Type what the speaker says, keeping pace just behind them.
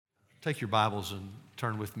Take your Bibles and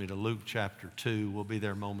turn with me to Luke chapter 2. We'll be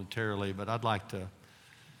there momentarily, but I'd like to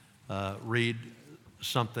read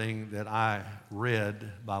something that I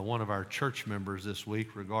read by one of our church members this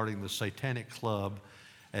week regarding the Satanic Club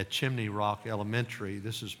at Chimney Rock Elementary.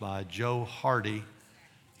 This is by Joe Hardy.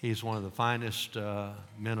 He's one of the finest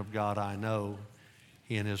men of God I know.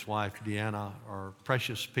 He and his wife, Deanna, are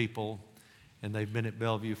precious people, and they've been at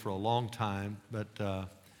Bellevue for a long time, but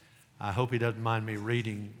I hope he doesn't mind me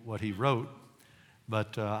reading what he wrote,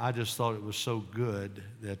 but I just thought it was so good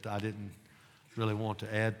that I didn't really want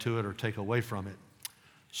to add to it or take away from it.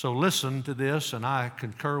 So listen to this, and I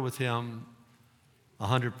concur with him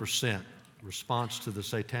 100%. Response to the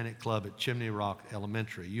Satanic Club at Chimney Rock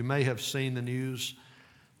Elementary. You may have seen the news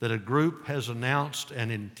that a group has announced an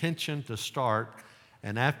intention to start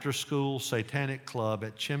an after-school Satanic Club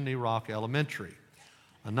at Chimney Rock Elementary.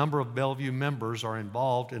 A number of Bellevue members are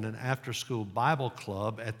involved in an after-school Bible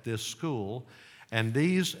club at this school, and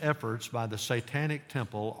these efforts by the Satanic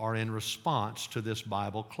Temple are in response to this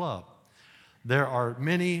Bible club. There are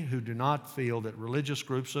many who do not feel that religious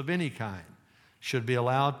groups of any kind should be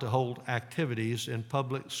allowed to hold activities in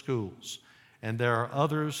public schools, and there are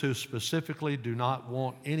others who specifically do not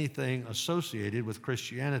want anything associated with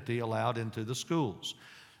Christianity allowed into the schools.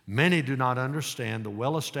 Many do not understand the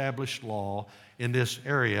well-established law in this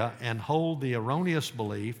area and hold the erroneous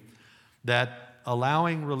belief that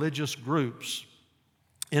allowing religious groups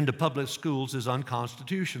into public schools is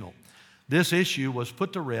unconstitutional. This issue was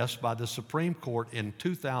put to rest by the Supreme Court in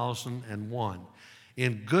 2001.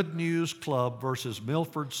 In Good News Club versus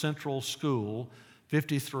Milford Central School,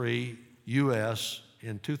 53 U.S.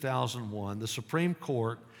 in 2001, the Supreme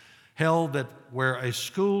Court held that where a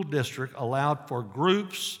school district allowed for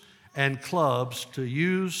groups and clubs to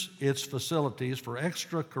use its facilities for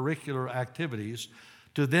extracurricular activities,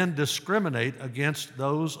 to then discriminate against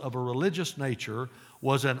those of a religious nature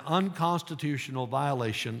was an unconstitutional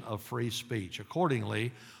violation of free speech.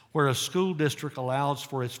 Accordingly, where a school district allows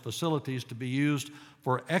for its facilities to be used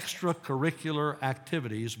for extracurricular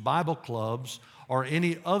activities, Bible clubs or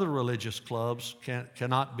any other religious clubs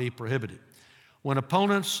cannot be prohibited. When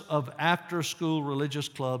opponents of after-school religious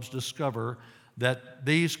clubs discover that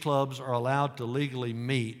these clubs are allowed to legally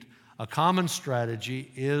meet, a common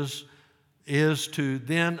strategy is to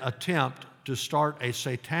then attempt to start a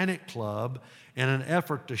satanic club in an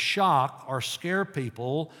effort to shock or scare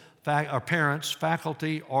people, or parents,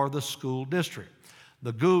 faculty, or the school district.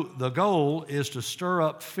 The goal is to stir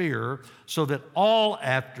up fear so that all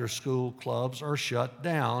after-school clubs are shut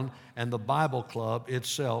down and the Bible club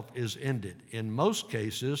itself is ended. In most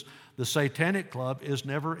cases, the Satanic Club is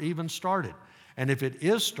never even started. And if it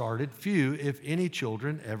is started, few, if any,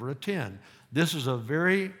 children ever attend. This is a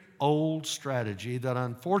very old strategy that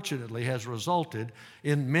unfortunately has resulted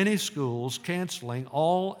in many schools canceling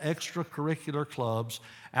all extracurricular clubs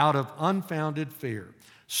out of unfounded fear.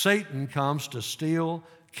 Satan comes to steal,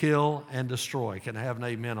 kill, and destroy. Can I have an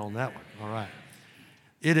amen on that one? All right.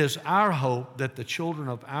 It is our hope that the children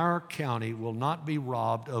of our county will not be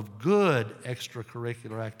robbed of good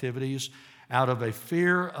extracurricular activities out of a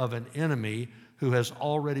fear of an enemy who has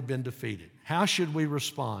already been defeated. How should we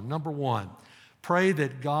respond? Number one, pray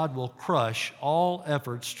that God will crush all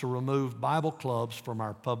efforts to remove Bible clubs from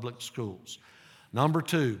our public schools. Number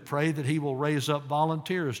two, pray that He will raise up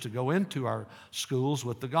volunteers to go into our schools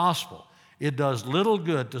with the gospel. It does little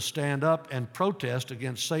good to stand up and protest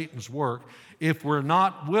against Satan's work if we're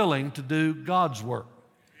not willing to do God's work.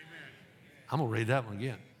 Amen. I'm going to read that one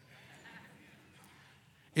again.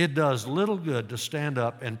 It does little good to stand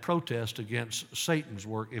up and protest against Satan's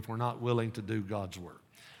work if we're not willing to do God's work.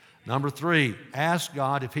 Number three, ask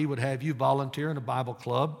God if He would have you volunteer in a Bible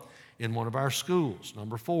club in one of our schools.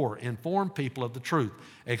 Number four, inform people of the truth.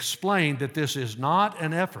 Explain that this is not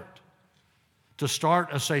an effort to start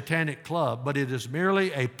a satanic club, but it is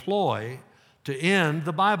merely a ploy to end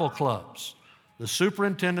the Bible clubs. The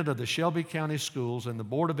superintendent of the Shelby County Schools and the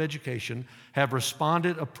Board of Education have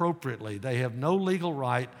responded appropriately. They have no legal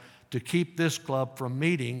right to keep this club from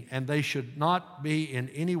meeting, and they should not be in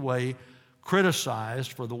any way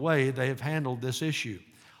criticized for the way they have handled this issue.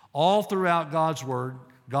 All throughout God's Word,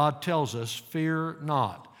 God tells us, fear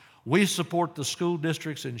not. We support the school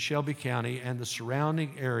districts in Shelby County and the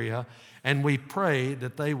surrounding area, and we pray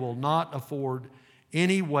that they will not afford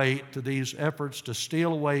any weight to these efforts to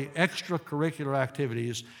steal away extracurricular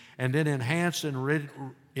activities and then enhance and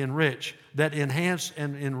enrich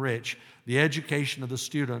the education of the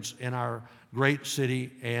students in our great city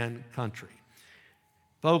and country.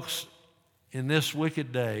 Folks, in this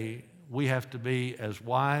wicked day, we have to be as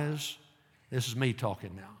wise, this is me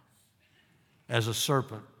talking now, as a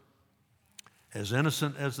serpent as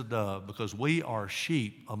innocent as a dove, because we are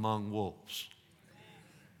sheep among wolves.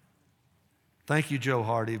 Thank you, Joe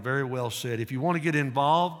Hardy. Very well said. If you want to get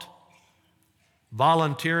involved,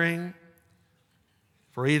 volunteering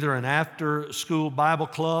for either an after-school Bible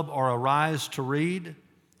club or a Rise to Read,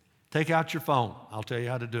 take out your phone. I'll tell you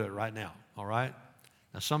how to do it right now, all right?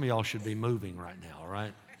 Now, some of y'all should be moving right now, all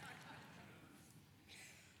right?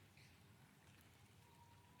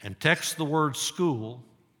 And text the word school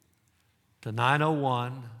to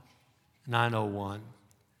 901-901.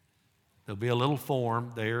 There'll be a little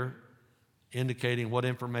form there indicating what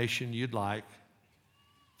information you'd like.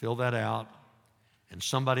 Fill that out, and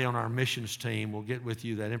somebody on our missions team will get with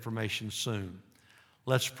you that information soon.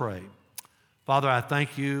 Let's pray. Father, I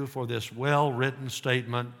thank you for this well-written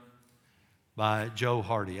statement by Joe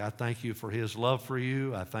Hardy. I thank you for his love for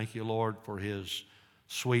you. I thank you, Lord, for his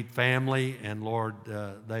sweet family, and Lord,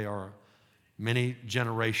 they are many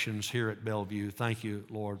generations here at Bellevue. Thank you,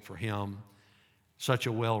 Lord, for him. Such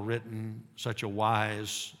a well-written, such a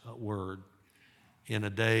wise word in a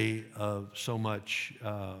day of so much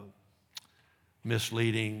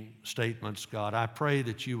misleading statements, God. I pray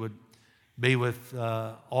that you would be with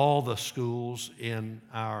all the schools in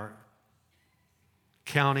our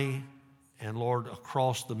county and, Lord,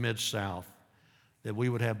 across the Mid-South, that we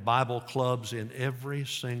would have Bible clubs in every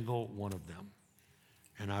single one of them.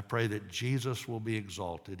 And I pray that Jesus will be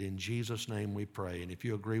exalted. In Jesus' name we pray. And if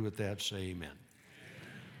you agree with that, say amen.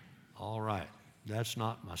 All right. That's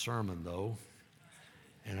not my sermon, though.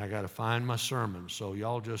 And I got to find my sermon. So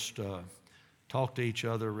y'all just talk to each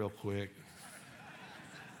other real quick.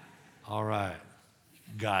 All right.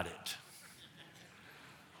 Got it.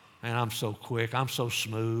 Man, I'm so quick. I'm so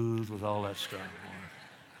smooth with all that stuff.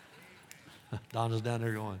 Donna's down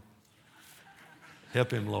there going,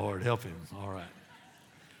 help him, Lord, help him. All right.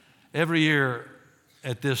 Every year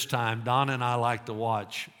at this time, Donna and I like to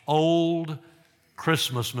watch old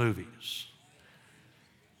Christmas movies.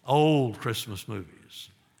 Old Christmas movies.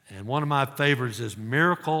 And one of my favorites is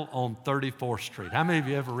Miracle on 34th Street. How many of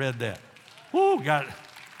you ever read that? Woo, got it.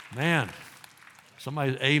 Man,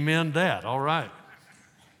 somebody amen that. All right.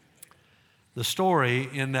 The story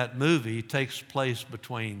in that movie takes place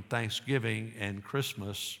between Thanksgiving and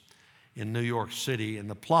Christmas in New York City, and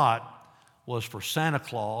the plot was for Santa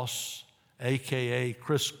Claus, a.k.a.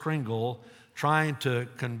 Kris Kringle, trying to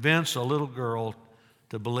convince a little girl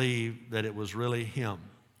to believe that it was really him.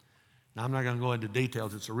 Now, I'm not going to go into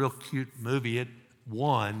details. It's a real cute movie. It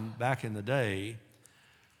won, back in the day,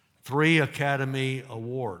 3 Academy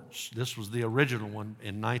Awards. This was the original one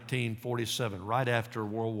in 1947, right after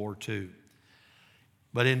World War II.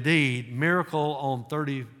 But indeed, Miracle on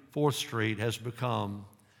 34th Street has become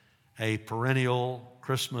a perennial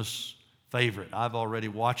Christmas favorite. I've already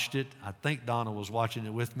watched it. I think Donna was watching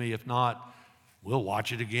it with me. If not, we'll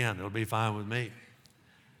watch it again. It'll be fine with me.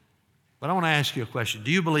 But I want to ask you a question.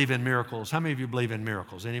 Do you believe in miracles? How many of you believe in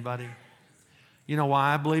miracles? Anybody? You know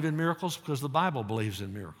why I believe in miracles? Because the Bible believes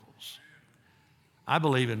in miracles. I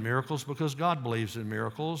believe in miracles because God believes in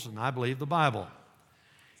miracles, and I believe the Bible.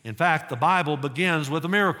 In fact, the Bible begins with a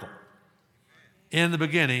miracle. In the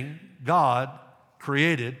beginning, God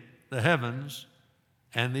created the heavens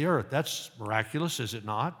and the earth. That's miraculous, is it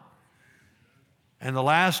not? And the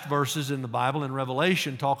last verses in the Bible in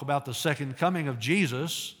Revelation talk about the second coming of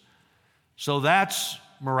Jesus. So that's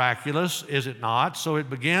miraculous, is it not? So it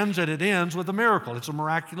begins and it ends with a miracle. It's a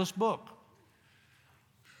miraculous book.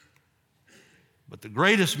 But the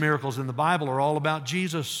greatest miracles in the Bible are all about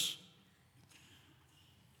Jesus.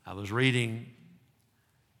 I was reading,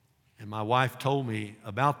 and my wife told me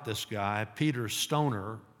about this guy, Peter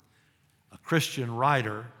Stoner, a Christian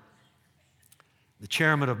writer, the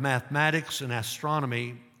chairman of mathematics and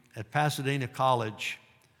astronomy at Pasadena College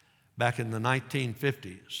back in the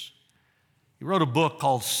 1950s. He wrote a book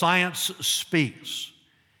called Science Speaks.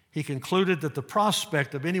 He concluded that the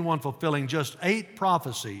prospect of anyone fulfilling just 8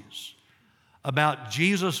 prophecies about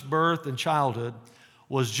Jesus' birth and childhood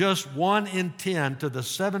was just 1 in 10 to the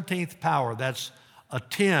 17th power. That's a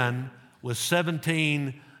 10 with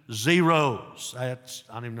 17 zeros. I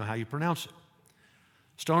don't even know how you pronounce it.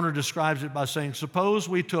 Stoner describes it by saying, suppose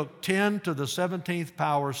we took 10 to the 17th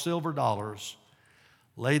power silver dollars,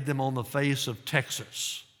 laid them on the face of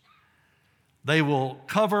Texas. They will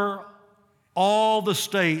cover all the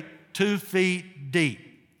state 2 feet deep.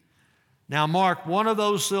 Now mark one of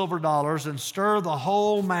those silver dollars and stir the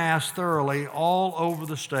whole mass thoroughly all over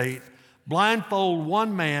the state. Blindfold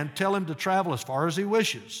one man, tell him to travel as far as he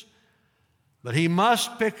wishes. But he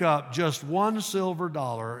must pick up just 1 silver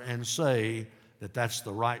dollar and say that that's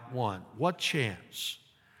the right one. What chance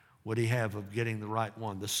would he have of getting the right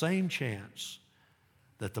one? The same chance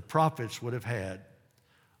that the prophets would have had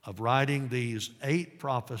of writing these 8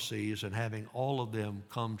 prophecies and having all of them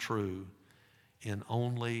come true in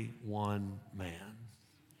only one man.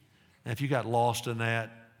 And if you got lost in that,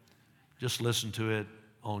 just listen to it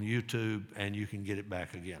on YouTube and you can get it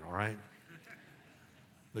back again, all right?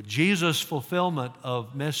 But Jesus' fulfillment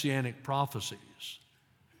of messianic prophecies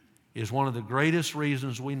is one of the greatest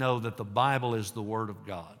reasons we know that the Bible is the Word of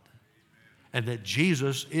God and that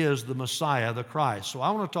Jesus is the Messiah, the Christ. So I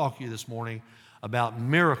want to talk to you this morning about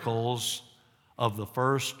miracles of the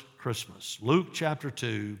first Christmas. Luke chapter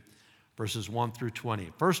 2, verses 1 through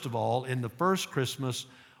 20. First of all, in the first Christmas,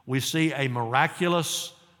 we see a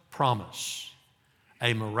miraculous promise.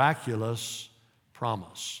 A miraculous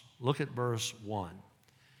promise. Look at verse 1.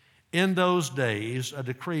 In those days, a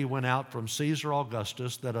decree went out from Caesar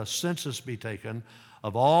Augustus that a census be taken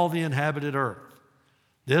of all the inhabited earth.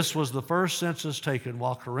 This was the first census taken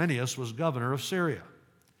while Quirinius was governor of Syria.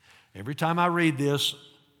 Every time I read this,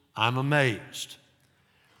 I'm amazed.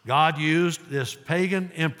 God used this pagan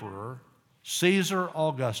emperor, Caesar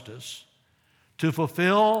Augustus, to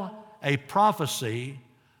fulfill a prophecy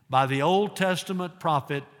by the Old Testament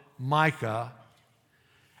prophet Micah,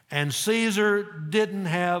 and Caesar didn't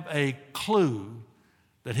have a clue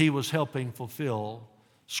that he was helping fulfill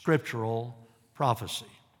scriptural prophecy.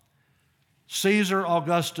 Caesar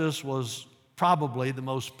Augustus was probably the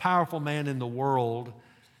most powerful man in the world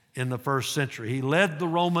in the first century. He led the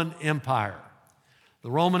Roman Empire.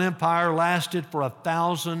 The Roman Empire lasted for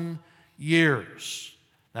 1,000 years.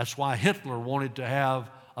 That's why Hitler wanted to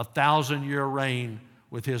have a 1,000-year reign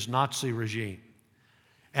with his Nazi regime.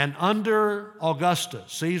 And under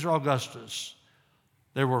Augustus, Caesar Augustus,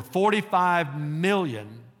 there were 45 million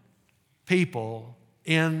people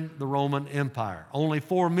in the Roman Empire. Only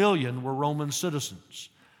 4 million were Roman citizens.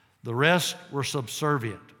 The rest were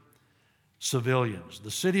subservient civilians.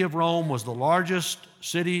 The city of Rome was the largest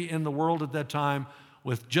city in the world at that time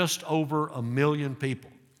with just over 1 million people.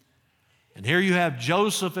 And here you have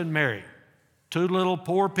Joseph and Mary, 2 little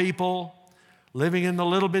poor people living in the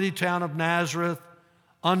little bitty town of Nazareth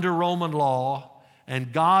under Roman law,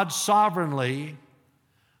 and God sovereignly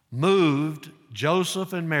moved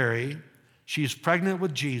Joseph and Mary, she's pregnant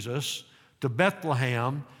with Jesus, to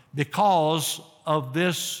Bethlehem because of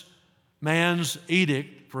this man's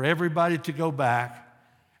edict for everybody to go back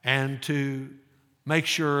and to make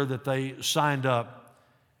sure that they signed up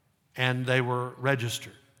and they were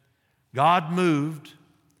registered. God moved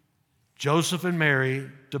Joseph and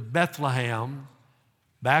Mary to Bethlehem,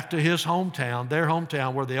 back to his hometown, their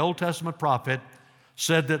hometown, where the Old Testament prophet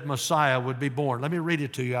said that Messiah would be born. Let me read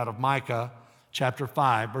it to you out of Micah chapter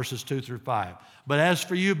 5, verses 2 through 5. But as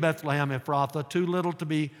for you, Bethlehem Ephrathah, too little to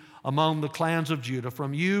be among the clans of Judah,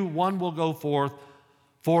 from you one will go forth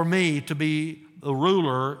for me to be the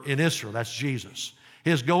ruler in Israel. That's Jesus.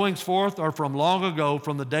 His goings forth are from long ago,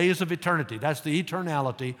 from the days of eternity. That's the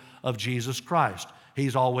eternality of Jesus Christ.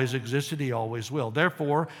 He's always existed, he always will.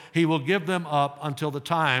 Therefore, he will give them up until the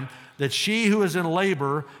time that she who is in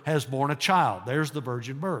labor has borne a child. There's the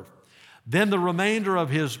virgin birth. Then the remainder of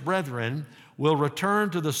his brethren will return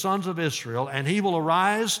to the sons of Israel, and he will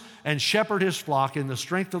arise and shepherd his flock in the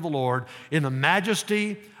strength of the Lord, in the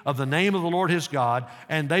majesty of the name of the Lord his God,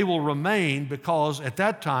 and they will remain, because at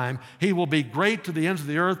that time he will be great to the ends of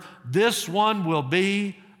the earth. This one will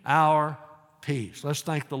be our peace. Let's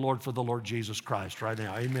thank the Lord for the Lord Jesus Christ right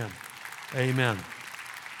now. Amen. Amen.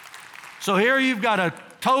 So here you've got a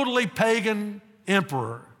totally pagan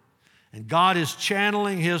emperor, and God is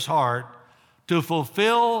channeling his heart to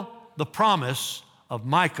fulfill the promise of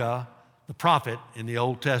Micah, the prophet in the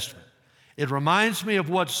Old Testament. It reminds me of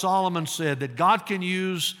what Solomon said, that God can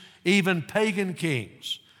use even pagan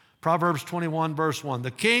kings. Proverbs 21, verse 1.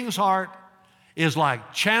 The king's heart is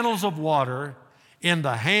like channels of water in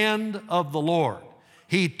the hand of the Lord.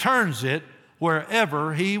 He turns it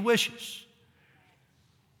wherever he wishes.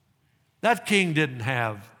 That king didn't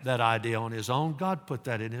have that idea on his own. God put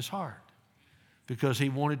that in his heart because he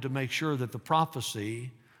wanted to make sure that the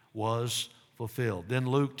prophecy was fulfilled. Then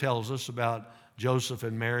Luke tells us about Joseph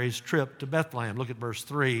and Mary's trip to Bethlehem. Look at verse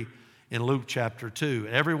 3 in Luke chapter 2.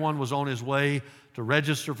 Everyone was on his way to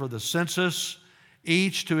register for the census,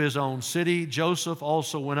 each to his own city. Joseph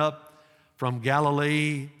also went up from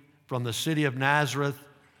Galilee, from the city of Nazareth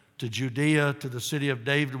to Judea, to the city of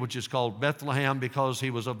David, which is called Bethlehem, because he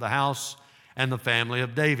was of the house and the family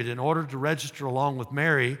of David, in order to register along with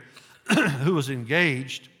Mary, who was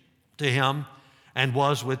engaged to him and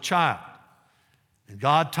was with child. And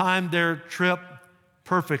God timed their trip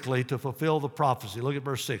perfectly to fulfill the prophecy. Look at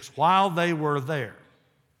verse 6. While they were there,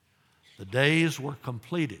 The days were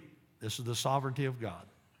completed. This is the sovereignty of God,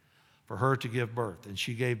 for her to give birth. And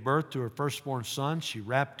she gave birth to her firstborn son. She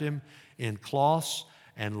wrapped him in cloths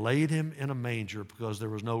and laid him in a manger because there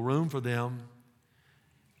was no room for them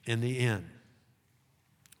in the inn.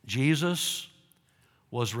 Jesus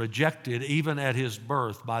was rejected even at his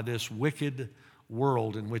birth by this wicked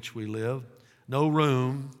world in which we live. No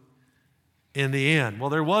room in the inn.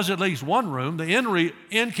 Well, there was at least one room. The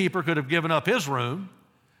innkeeper could have given up his room.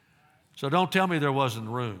 So don't tell me there wasn't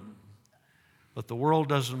room. But the world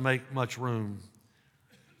doesn't make much room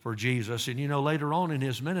for Jesus. And you know, later on in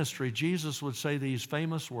his ministry, Jesus would say these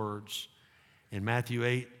famous words in Matthew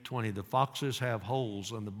 8:20, "The foxes have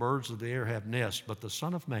holes and the birds of the air have nests, but the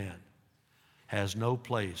Son of Man has no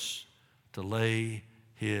place to lay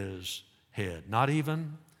his head," not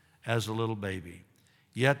even as a little baby.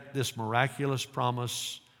 Yet this miraculous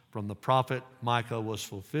promise from the prophet Micah was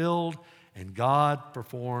fulfilled, and God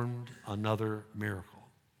performed another miracle.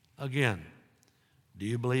 Again, do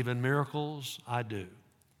you believe in miracles? I do.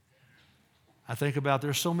 I think about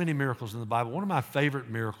there's so many miracles in the Bible. One of my favorite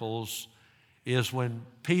miracles is when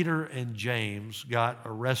Peter and James got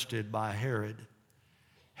arrested by Herod.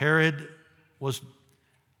 Herod was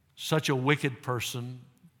such a wicked person.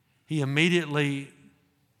 He immediately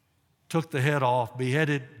took the head off,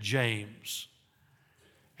 beheaded James,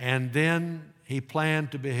 and then he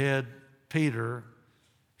planned to behead Peter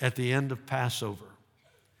at the end of Passover.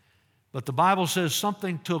 But the Bible says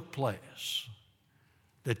something took place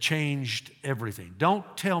that changed everything.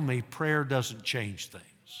 Don't tell me prayer doesn't change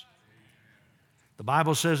things. The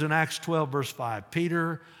Bible says in Acts 12, verse 5,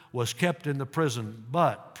 Peter was kept in the prison,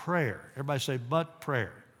 but prayer, everybody say, but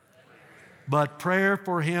prayer. But prayer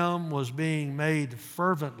for him was being made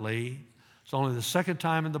fervently. It's only the second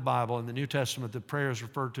time in the Bible, in the New Testament, that prayer is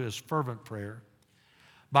referred to as fervent prayer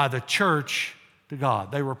by the church to God.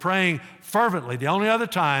 They were praying fervently. The only other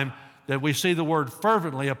time that we see the word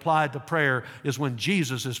fervently applied to prayer is when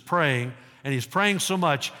Jesus is praying, and he's praying so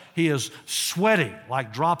much he is sweating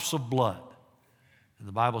like drops of blood. And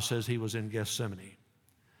the Bible says he was in Gethsemane.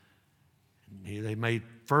 They made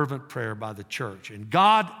fervent prayer by the church, and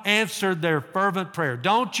God answered their fervent prayer.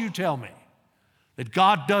 Don't you tell me that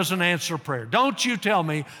God doesn't answer prayer. Don't you tell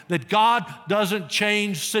me that God doesn't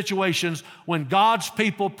change situations when God's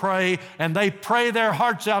people pray and they pray their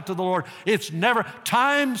hearts out to the Lord. It's never,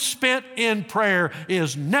 time spent in prayer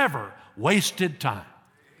is never wasted time.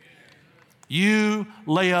 You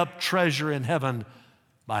lay up treasure in heaven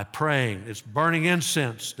by praying. It's burning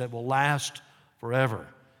incense that will last forever.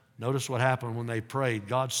 Notice what happened when they prayed.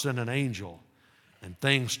 God sent an angel and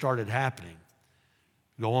things started happening.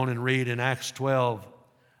 Go on and read in Acts 12,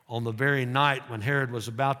 on the very night when Herod was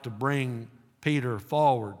about to bring Peter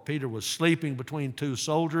forward. Peter was sleeping between two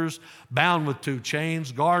soldiers, bound with two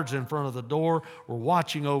chains. Guards in front of the door were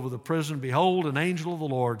watching over the prison. Behold, an angel of the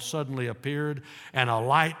Lord suddenly appeared, and a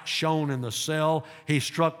light shone in the cell. He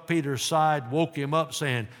struck Peter's side, woke him up,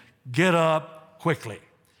 saying, "Get up quickly."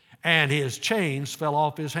 And his chains fell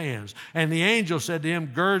off his hands. And the angel said to him,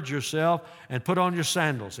 "Gird yourself and put on your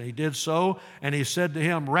sandals." And he did so. And he said to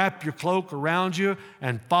him, "Wrap your cloak around you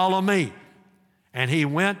and follow me." And he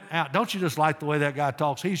went out. Don't you just like the way that guy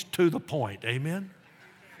talks? He's to the point. Amen?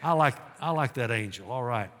 I like that angel. All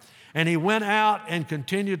right. And he went out and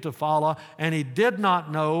continued to follow, and he did not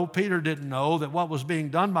know, Peter didn't know, that what was being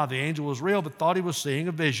done by the angel was real, but thought he was seeing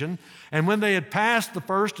a vision. And when they had passed the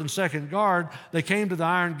first and second guard, they came to the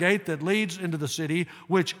iron gate that leads into the city,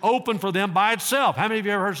 which opened for them by itself. How many of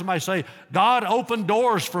you ever heard somebody say, "God opened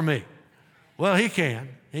doors for me"? Well, he can.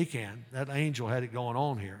 He can. That angel had it going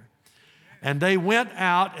on here. And they went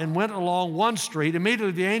out and went along one street.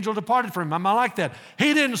 Immediately the angel departed from him. I like that.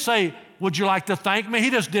 He didn't say, "Would you like to thank me?" He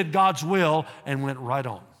just did God's will and went right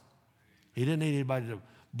on. He didn't need anybody to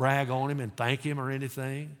brag on him and thank him or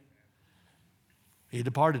anything. He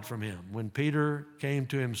departed from him. When Peter came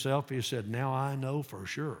to himself, he said, "Now I know for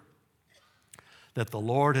sure that the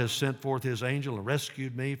Lord has sent forth his angel and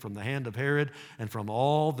rescued me from the hand of Herod and from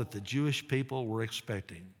all that the Jewish people were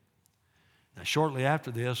expecting." Now, shortly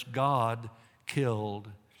after this, God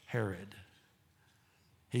killed Herod.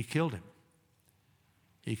 He killed him.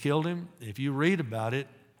 He killed him. If you read about it,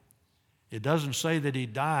 it doesn't say that he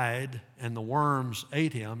died and the worms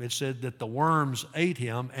ate him. It said that the worms ate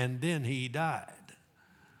him and then he died.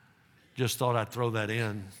 Just thought I'd throw that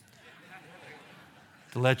in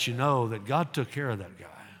to let you know that God took care of that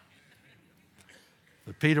guy.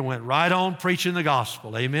 But Peter went right on preaching the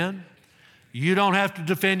gospel. Amen? You don't have to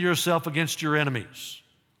defend yourself against your enemies.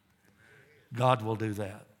 God will do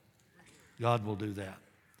that. God will do that.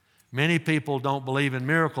 Many people don't believe in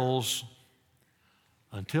miracles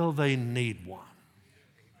until they need one.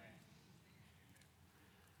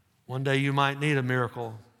 One day you might need a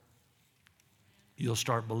miracle. You'll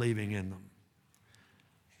start believing in them.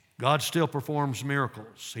 God still performs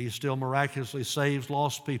miracles. He still miraculously saves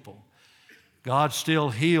lost people. God still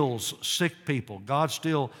heals sick people. God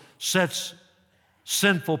still sets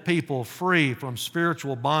sinful people free from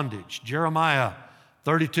spiritual bondage. Jeremiah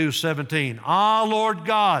 32:17. Ah, Lord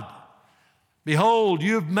God, behold,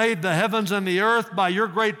 you've made the heavens and the earth by your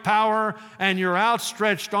great power and your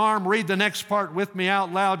outstretched arm. Read the next part with me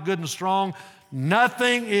out loud, good and strong.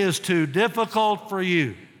 Nothing is too difficult for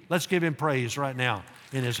you. Let's give him praise right now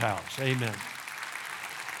in his house. Amen.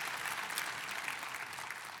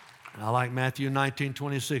 I like Matthew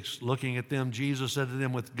 19:26. Looking at them, Jesus said to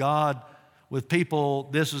them, with people,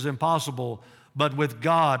 this is impossible, but with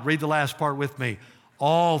God, read the last part with me,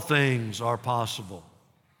 all things are possible.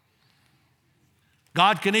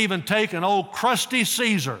 God can even take an old crusty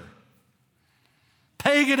Caesar,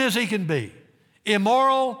 pagan as he can be,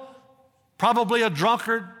 immoral, probably a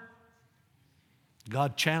drunkard.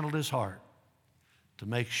 God channeled his heart to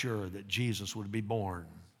make sure that Jesus would be born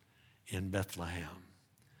in Bethlehem.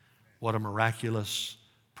 What a miraculous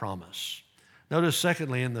promise. Notice,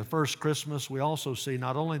 secondly, in the first Christmas, we also see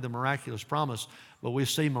not only the miraculous promise, but we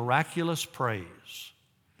see miraculous praise.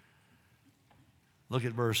 Look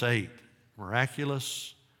at verse 8.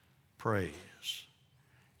 Miraculous praise.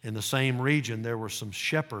 In the same region, there were some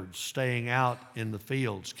shepherds staying out in the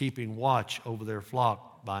fields, keeping watch over their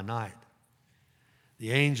flock by night.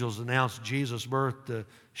 The angels announced Jesus' birth to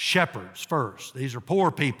shepherds first. These are poor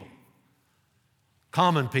people,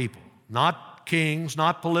 common people, not kings,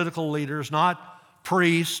 not political leaders, not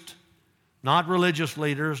priests, not religious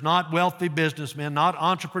leaders, not wealthy businessmen, not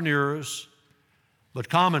entrepreneurs, but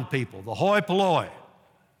common people, the hoi polloi,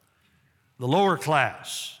 the lower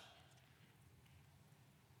class.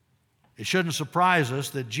 It shouldn't surprise us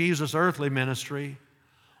that Jesus' earthly ministry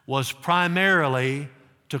was primarily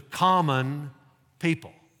to common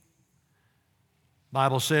people. The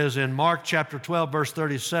Bible says in Mark chapter 12, verse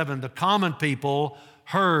 37, the common people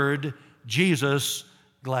heard Jesus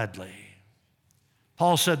gladly.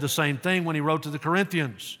 Paul said the same thing when he wrote to the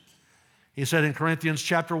Corinthians. He said in Corinthians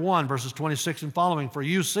chapter 1, verses 26 and following, for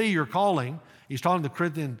you see your calling, he's talking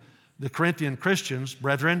to the Corinthian Christians,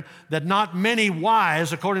 brethren, that not many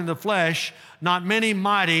wise according to the flesh, not many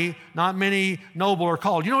mighty, not many noble are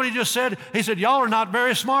called. You know what he just said? He said, y'all are not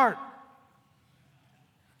very smart.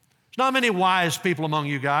 There's not many wise people among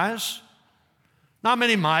you guys. Not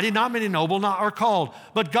many mighty, not many noble are called.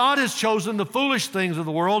 But God has chosen the foolish things of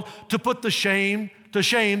the world to put to shame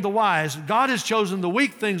the wise. God has chosen the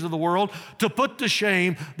weak things of the world to put to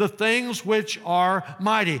shame the things which are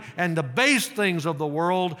mighty. And the base things of the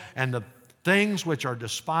world and the things which are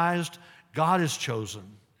despised, God has chosen.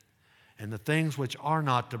 And the things which are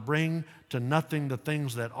not, to bring to nothing the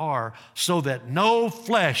things that are, so that no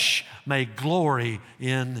flesh may glory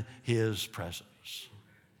in his presence.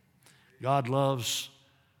 God loves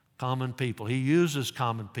common people. He uses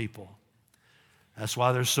common people. That's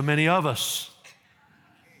why there's so many of us.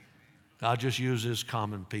 God just uses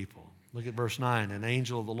common people. Look at verse 9. An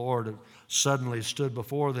angel of the Lord suddenly stood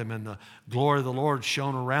before them, and the glory of the Lord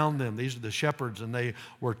shone around them. These are the shepherds, and they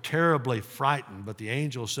were terribly frightened. But the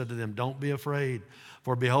angel said to them, don't be afraid,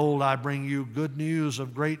 for behold, I bring you good news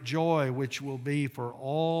of great joy, which will be for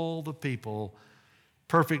all the people.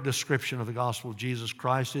 Perfect description of the gospel of Jesus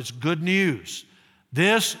Christ. It's good news.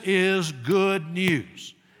 This is good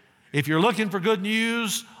news. If you're looking for good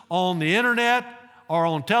news on the internet or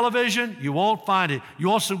on television, you won't find it. You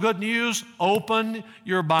want some good news? Open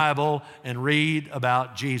your Bible and read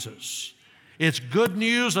about Jesus. It's good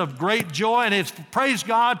news of great joy, and it's, praise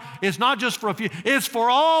God, it's not just for a few, it's for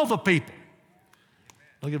all the people.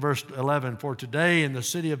 Look at verse 11. For today in the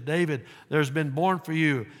city of David, there's been born for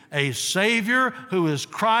you a Savior who is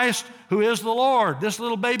Christ, who is the Lord. This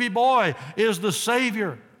little baby boy is the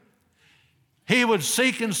Savior. He would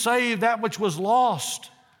seek and save that which was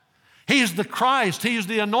lost. He's the Christ. He's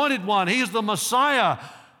the anointed one. He's the Messiah.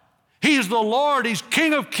 He's the Lord. He's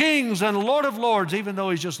King of kings and Lord of lords, even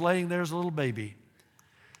though he's just laying there as a little baby.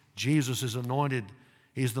 Jesus is anointed.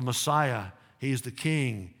 He's the Messiah. He's the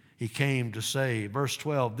King. He came to save. Verse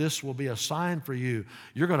 12, this will be a sign for you.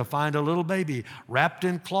 You're going to find a little baby wrapped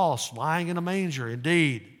in cloths, lying in a manger.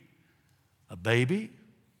 Indeed, a baby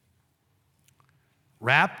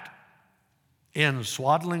wrapped in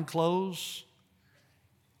swaddling clothes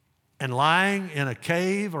and lying in a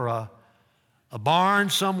cave or a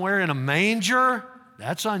barn somewhere in a manger.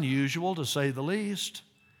 That's unusual, to say the least.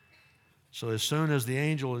 So as soon as the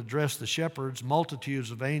angel addressed the shepherds,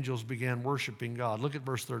 multitudes of angels began worshiping God. Look at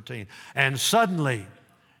verse 13. And suddenly,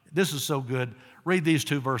 this is so good. Read these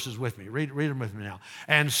two verses with me. Read them with me now.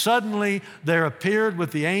 And suddenly there appeared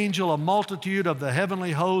with the angel a multitude of the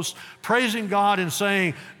heavenly hosts, praising God and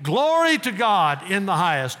saying, "Glory to God in the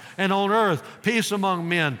highest, and on earth peace among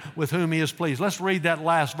men with whom he is pleased." Let's read that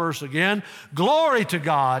last verse again. Glory to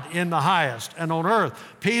God in the highest, and on earth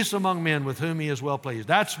peace among men with whom he is well pleased.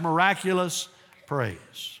 That's miraculous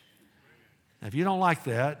praise. Now, if you don't like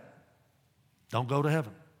that, don't go to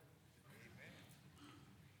heaven.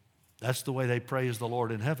 That's the way they praise the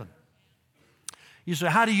Lord in heaven. You say,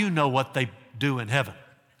 how do you know what they do in heaven?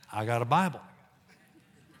 I got a Bible.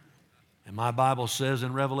 And my Bible says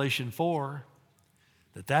in Revelation 4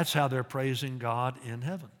 that that's how they're praising God in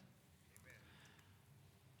heaven.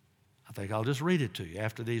 I think I'll just read it to you.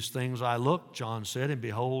 After these things I looked, John said, and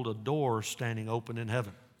behold, a door standing open in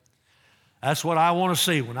heaven. That's what I want to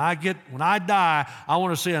see. When I die, I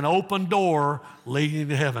want to see an open door leading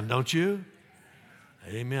to heaven, don't you?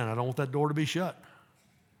 Amen. I don't want that door to be shut.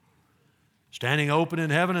 Standing open in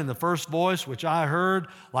heaven, and the first voice which I heard,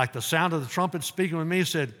 like the sound of the trumpet speaking with me,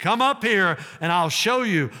 said, "Come up here, and I'll show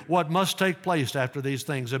you what must take place after these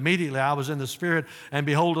things." Immediately I was in the Spirit, and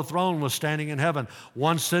behold, a throne was standing in heaven,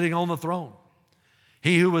 one sitting on the throne.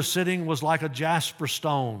 He who was sitting was like a jasper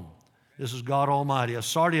stone. This is God Almighty, a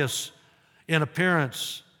sardius in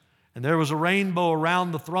appearance. And there was a rainbow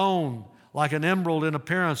around the throne, like an emerald in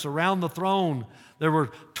appearance. Around the throne there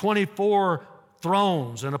were 24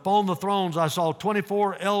 thrones, and upon the thrones I saw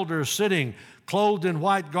 24 elders sitting, clothed in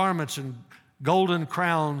white garments and golden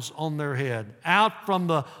crowns on their head. Out from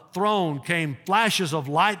the throne came flashes of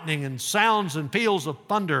lightning and sounds and peals of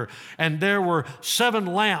thunder, and there were 7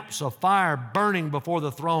 lamps of fire burning before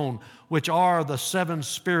the throne, which are the 7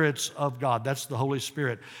 spirits of God. That's the Holy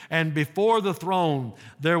Spirit. And before the throne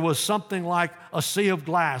there was something like a sea of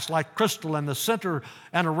glass, like crystal, in the center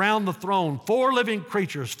and around the throne 4 living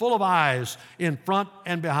creatures full of eyes in front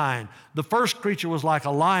and behind. The first creature was like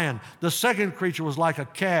a lion. The second creature was like a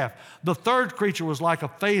calf. The third creature was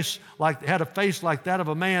had a face like that of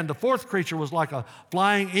a man. The fourth creature was like a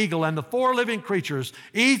flying eagle. And the 4 living creatures,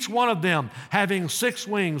 each one of them having 6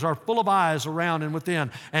 wings, are full of eyes around and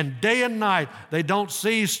within. And day and night they don't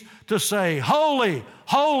cease to say, "Holy,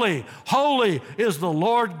 holy, holy is the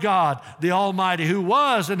Lord God, the Almighty, who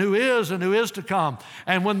was and who is to come."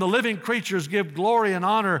 And when the living creatures give glory and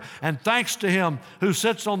honor and thanks to him who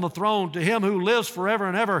sits on the throne, to him who lives forever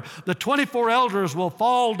and ever, the 24 elders will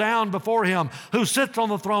fall down before him who sits on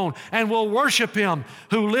the throne and will worship him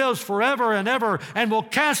who lives forever and ever, and will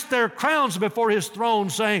cast their crowns before his throne,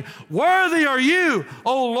 saying, "Worthy are you,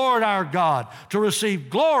 O Lord our God, to receive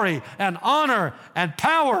glory and honor and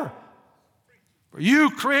power. For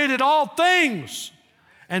you created all things,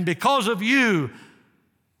 and because of you,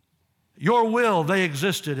 your will, they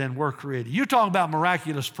existed and were created." You talk about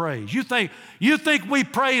miraculous praise. You think we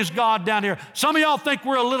praise God down here. Some of y'all think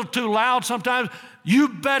we're a little too loud sometimes. You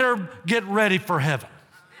better get ready for heaven,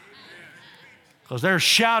 because they're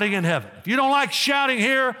shouting in heaven. If you don't like shouting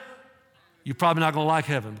here, you're probably not going to like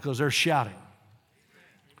heaven, because they're shouting.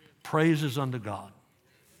 Praises unto God.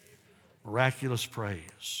 Miraculous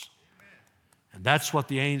praise. And that's what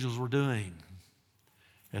the angels were doing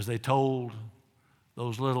as they told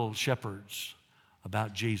those little shepherds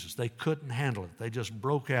about Jesus. They couldn't handle it. They just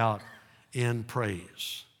broke out in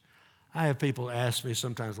praise. I have people ask me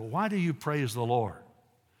sometimes, "Well, why do you praise the Lord?"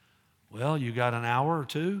 Well, you got an hour or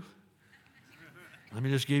two? Let me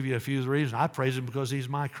just give you a few reasons. I praise him because he's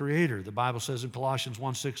my creator. The Bible says in Colossians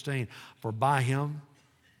 1:16, "For by him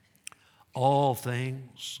all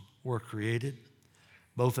things were created,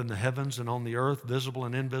 both in the heavens and on the earth, visible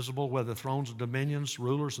and invisible, whether thrones and dominions,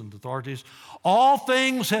 rulers and authorities. All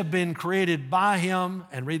things have been created by him,"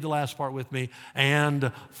 and read the last part with me,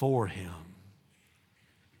 "and for him."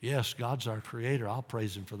 Yes, God's our creator. I'll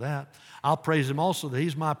praise him for that. I'll praise him also that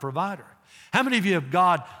he's my provider. How many of you, have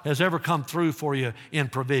God has ever come through for you in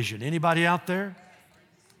provision? Anybody out there?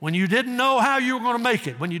 When you didn't know how you were going to make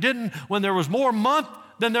it, when there was more month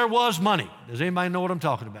than there was money. Does anybody know what I'm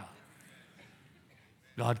talking about?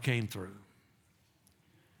 God came through.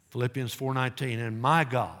 Philippians 4:19, "And my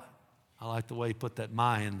God," I like the way he put that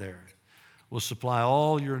 "my" in there, "will supply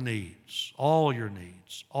all your needs," all your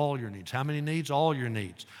needs, all your needs. How many needs? All your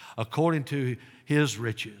needs, according to his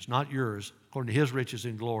riches, not yours, according to his riches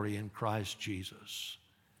in glory in Christ Jesus.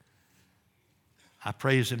 I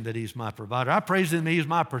praise him that he's my provider. I praise him that he's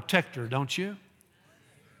my protector, don't you?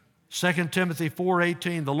 2 Timothy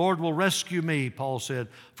 4:18, "The Lord will rescue me," Paul said,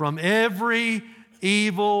 "from every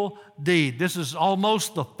evil deed. This is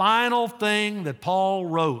almost the final thing that Paul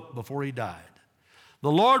wrote before he died.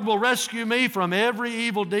 The Lord will rescue me from every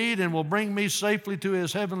evil deed and will bring me safely to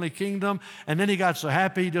His heavenly kingdom. And then he got so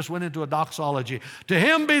happy, he just went into a doxology. To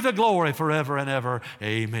Him be the glory forever and ever.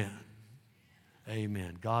 Amen.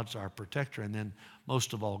 Amen. God's our protector, and then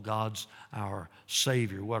most of all, God's our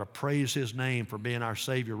Savior. We ought to praise His name for being our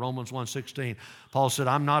Savior. Romans 1:16, Paul said,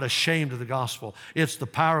 I'm not ashamed of the gospel. It's the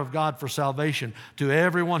power of God for salvation to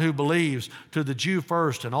everyone who believes, to the Jew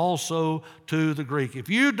first and also to the Greek. If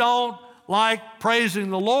you don't like praising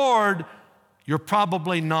the Lord, you're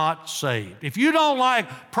probably not saved. If you don't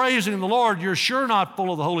like praising the Lord, you're sure not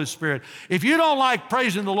full of the Holy Spirit. If you don't like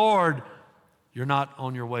praising the Lord, you're not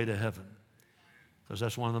on your way to heaven. Because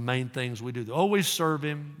that's one of the main things we do. Always serve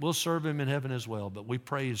Him. We'll serve Him in heaven as well, but we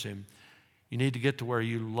praise Him. You need to get to where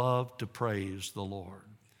you love to praise the Lord.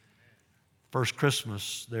 First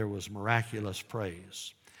Christmas, there was miraculous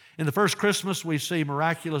praise. In the first Christmas, we see a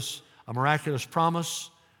miraculous promise,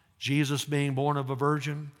 Jesus being born of a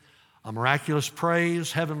virgin, a miraculous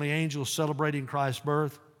praise, heavenly angels celebrating Christ's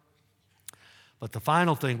birth. But the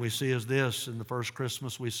final thing we see is this: in the first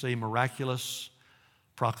Christmas, we see miraculous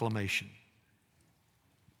proclamation.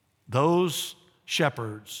 Those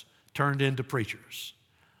shepherds turned into preachers.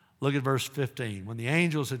 Look at verse 15. When the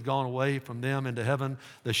angels had gone away from them into heaven,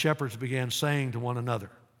 the shepherds began saying to one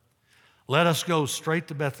another, let us go straight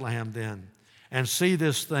to Bethlehem then, and see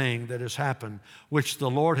this thing that has happened, which the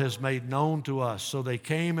Lord has made known to us. So they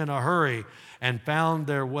came in a hurry and found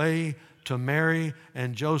their way to Mary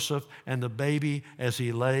and Joseph and the baby as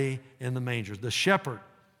he lay in the manger. The shepherds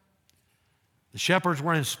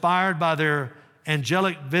were inspired by their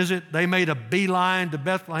angelic visit. They made a beeline to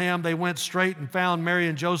Bethlehem. They went straight and found Mary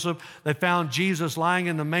and Joseph. They found Jesus lying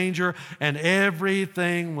in the manger, and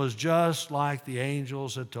everything was just like the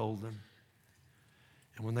angels had told them.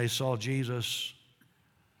 And when they saw Jesus,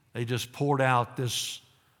 they just poured out this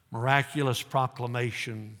miraculous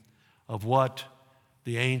proclamation of what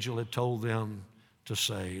the angel had told them to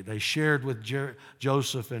say. They shared with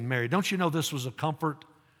Joseph and Mary. Don't you know this was a comfort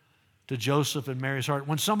to Joseph and Mary's heart?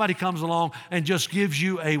 When somebody comes along and just gives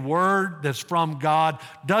you a word that's from God,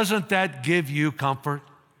 doesn't that give you comfort?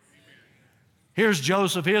 Here's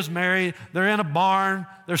Joseph, here's Mary. They're in a barn.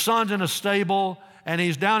 Their son's in a stable, and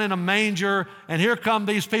he's down in a manger, and here come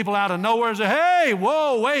these people out of nowhere and say, hey,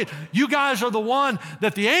 whoa, wait, you guys are the one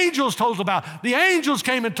that the angels told us about. The angels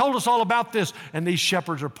came and told us all about this. And these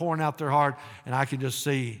shepherds are pouring out their heart, and I can just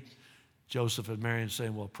see Joseph and Mary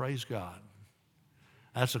saying, well, praise God.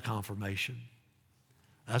 That's a confirmation.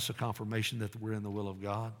 That's a confirmation that we're in the will of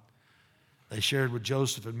God. They shared with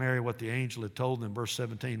Joseph and Mary what the angel had told them. Verse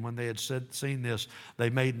 17, when they had seen this, they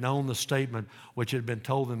made known the statement which had been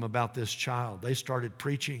told them about this child. They started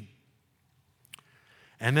preaching.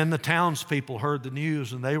 And then the townspeople heard the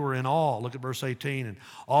news, and they were in awe. Look at verse 18. And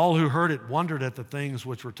all who heard it wondered at the things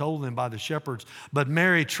which were told them by the shepherds. But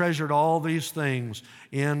Mary treasured all these things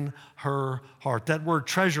in her heart. That word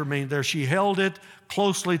treasure means there she held it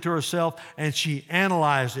closely to herself, and she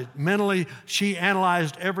analyzed it. Mentally, she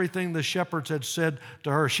analyzed everything the shepherds had said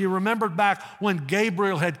to her. She remembered back when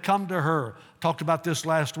Gabriel had come to her, talked about this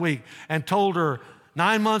last week, and told her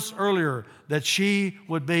 9 months earlier that she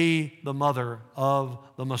would be the mother of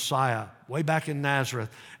the Messiah, way back in Nazareth.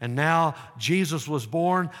 And now Jesus was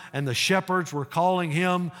born, and the shepherds were calling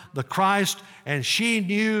Him the Christ, and she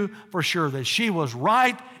knew for sure that she was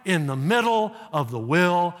right in the middle of the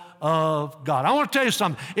will of God. I want to tell you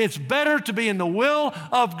something. It's better to be in the will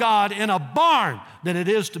of God in a barn than it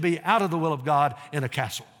is to be out of the will of God in a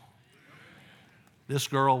castle. This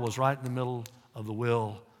girl was right in the middle of the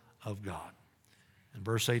will of God. And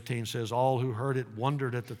verse 18 says, all who heard it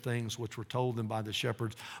wondered at the things which were told them by the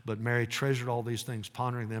shepherds, but Mary treasured all these things,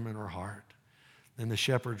 pondering them in her heart. Then the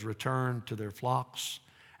shepherds returned to their flocks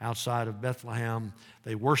outside of Bethlehem.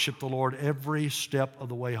 They worshiped the Lord every step of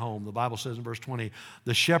the way home. The Bible says in verse 20,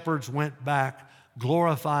 the shepherds went back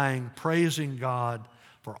glorifying, praising God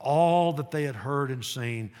for all that they had heard and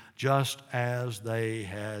seen, just as they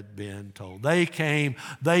had been told. They came,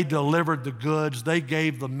 they delivered the goods, they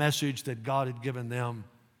gave the message that God had given them.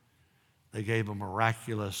 They gave a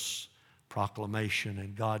miraculous proclamation,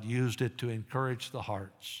 and God used it to encourage the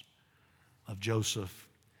hearts of Joseph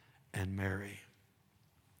and Mary.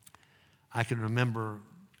 I can remember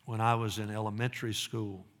when I was in elementary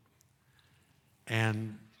school,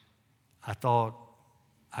 and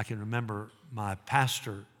I can remember my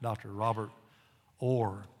pastor, Dr. Robert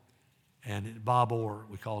Orr, and Bob Orr,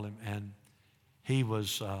 we called him, and he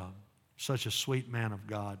was such a sweet man of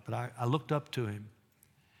God. But I looked up to him,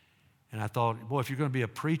 and I thought, boy, if you're going to be a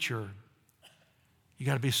preacher, You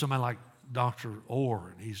got to be somebody like Dr. Orr,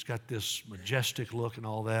 and he's got this majestic look and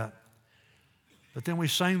all that. But then we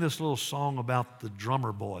sang this little song about the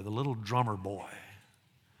drummer boy, the little drummer boy.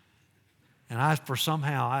 And for some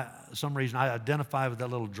reason, I identified with that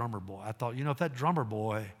little drummer boy. I thought, if that drummer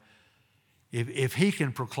boy, if he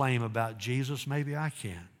can proclaim about Jesus, maybe I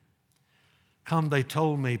can. Come, they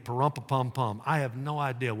told me, parumpa-pum-pum. I have no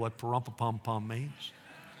idea what parumpa-pum-pum means,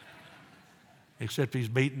 except he's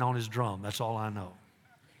beating on his drum. That's all I know.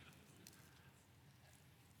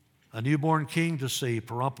 A newborn king to see,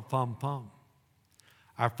 parumpa-pum-pum.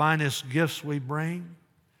 Our finest gifts we bring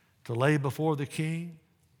to lay before the king,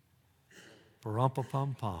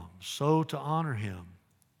 parumpa-pum-pum. So to honor him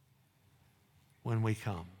when we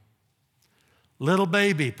come. Little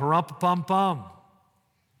baby, parumpa-pum-pum.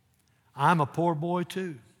 I'm a poor boy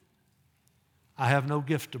too. I have no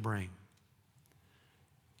gift to bring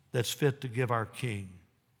that's fit to give our king.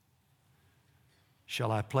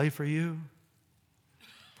 Shall I play for you?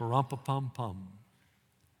 Parumpa-pum-pum.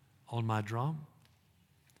 On my drum?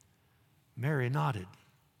 Mary nodded.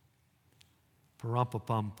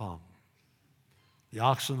 Parumpa-pum-pum. The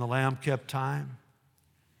ox and the lamb kept time.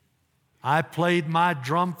 I played my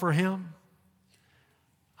drum for him.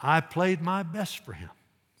 I played my best for him.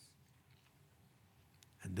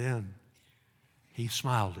 And then he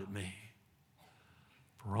smiled at me.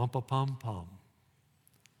 Parumpa-pum-pum.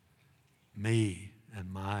 Me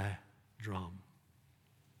and my drum.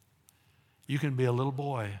 You can be a little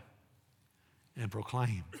boy and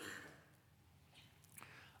proclaim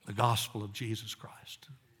the gospel of Jesus Christ.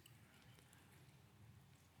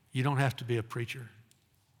 You don't have to be a preacher.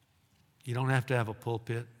 You don't have to have a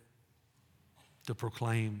pulpit to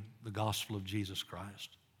proclaim the gospel of Jesus Christ.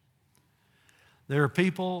 There are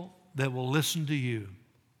people that will listen to you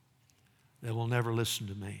that will never listen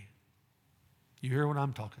to me. You hear what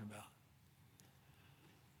I'm talking about?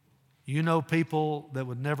 You know people that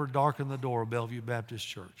would never darken the door of Bellevue Baptist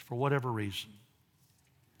Church for whatever reason.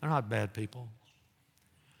 They're not bad people.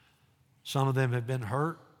 Some of them have been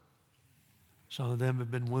hurt. Some of them have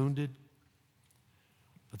been wounded.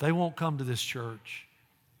 But they won't come to this church.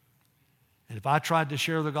 And if I tried to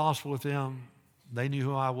share the gospel with them, they knew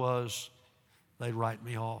who I was, they'd write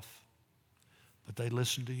me off. But they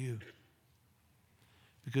listen to you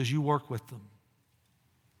because you work with them.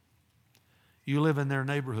 You live in their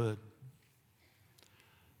neighborhood.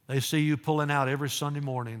 They see you pulling out every Sunday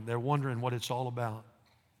morning. They're wondering what it's all about.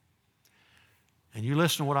 And you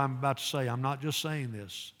listen to what I'm about to say. I'm not just saying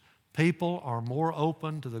this. People are more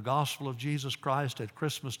open to the gospel of Jesus Christ at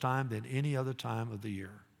Christmas time than any other time of the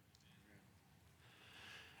year.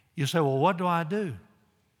 You say, well, what do I do?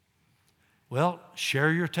 Well,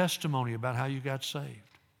 share your testimony about how you got saved.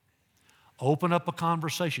 Open up a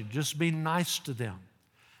conversation. Just be nice to them.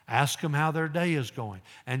 Ask them how their day is going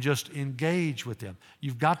and just engage with them.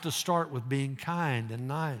 You've got to start with being kind and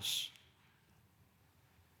nice.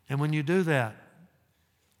 And when you do that,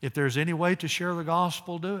 if there's any way to share the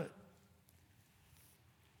gospel, do it.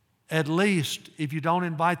 At least, if you don't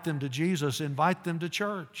invite them to Jesus, invite them to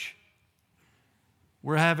church.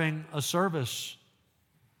 We're having a service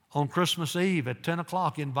on Christmas Eve at 10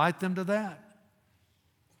 o'clock. Invite them to that.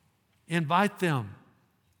 Invite them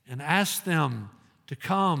and ask them to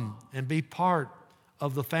come and be part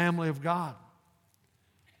of the family of God.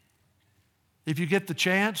 If you get the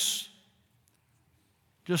chance,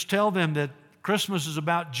 just tell them that Christmas is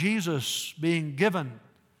about Jesus being given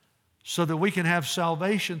so that we can have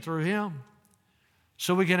salvation through Him,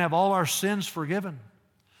 so we can have all our sins forgiven,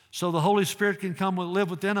 so the Holy Spirit can come and live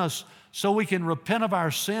within us, so we can repent of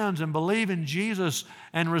our sins and believe in Jesus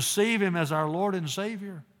and receive Him as our Lord and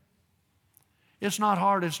Savior. It's not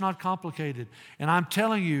hard. It's not complicated. And I'm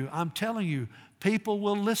telling you, people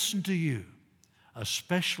will listen to you,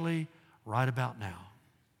 especially right about now.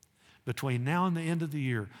 Between now and the end of the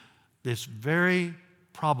year, it's very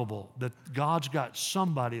probable that God's got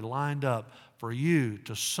somebody lined up for you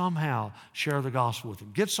to somehow share the gospel with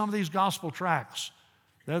them. Get some of these gospel tracts.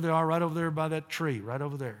 There they are right over there by that tree, right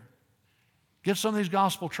over there. Get some of these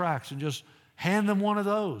gospel tracts and just hand them one of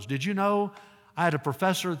those. Did you know, I had a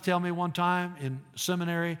professor tell me one time in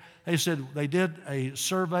seminary, they said they did a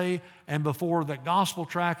survey, and before that gospel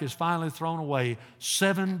tract is finally thrown away,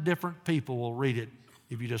 7 different people will read it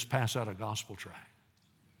if you just pass out a gospel tract.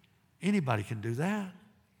 Anybody can do that.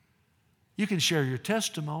 You can share your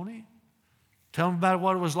testimony. Tell them about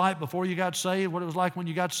what it was like before you got saved, what it was like when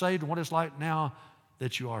you got saved, and what it's like now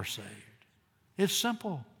that you are saved. It's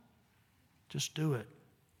simple. Just do it.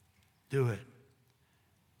 Do it.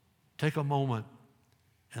 Take a moment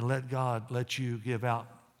and let God let you give out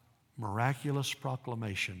miraculous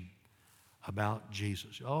proclamation about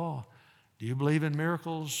Jesus. Oh, do you believe in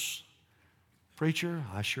miracles, preacher?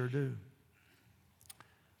 I sure do.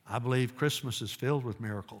 I believe Christmas is filled with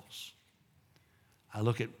miracles. I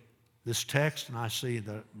look at this text and I see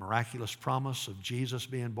the miraculous promise of Jesus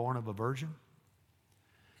being born of a virgin.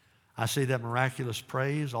 I see that miraculous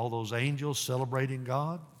praise, all those angels celebrating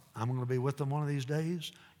God. I'm going to be with them one of these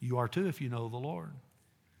days. You are too if you know the Lord.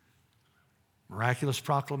 Miraculous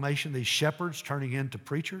proclamation, these shepherds turning into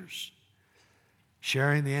preachers,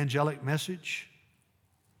 sharing the angelic message.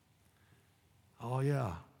 Oh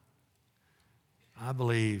yeah, I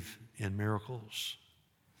believe in miracles.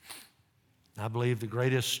 I believe the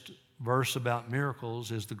greatest verse about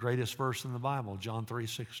miracles is the greatest verse in the Bible, John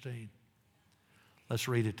 3:16. Let's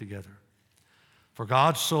read it together. For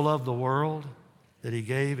God so loved the world that he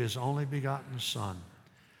gave his only begotten Son,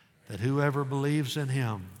 that whoever believes in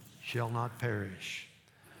him shall not perish,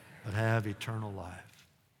 but have eternal life.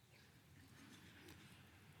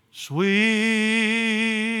 Sweet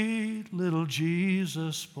little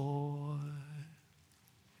Jesus boy,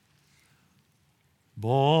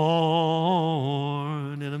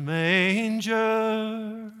 born in a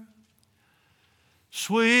manger,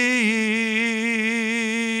 sweet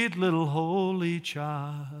little holy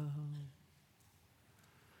child.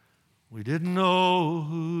 We didn't know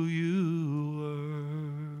who you were.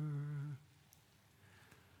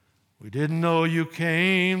 We didn't know you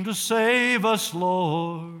came to save us,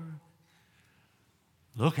 Lord.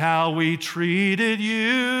 Look how we treated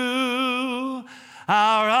you.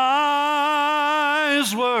 Our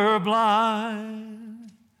eyes were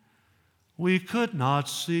blind. We could not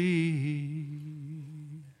see.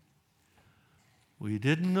 We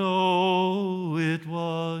didn't know it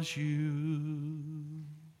was you.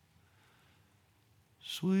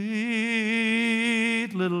 Sweet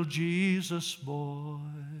little Jesus boy,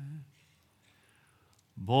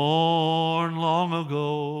 born long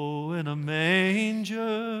ago in a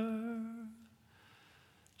manger,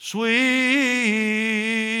 sweet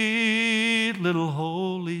little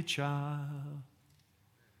holy child.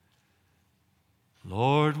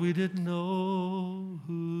 Lord, we didn't know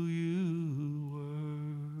who you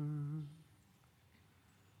were,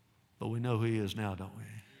 but we know who he is now, don't we?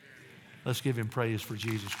 Let's give him praise for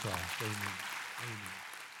Jesus Christ. Amen. Amen.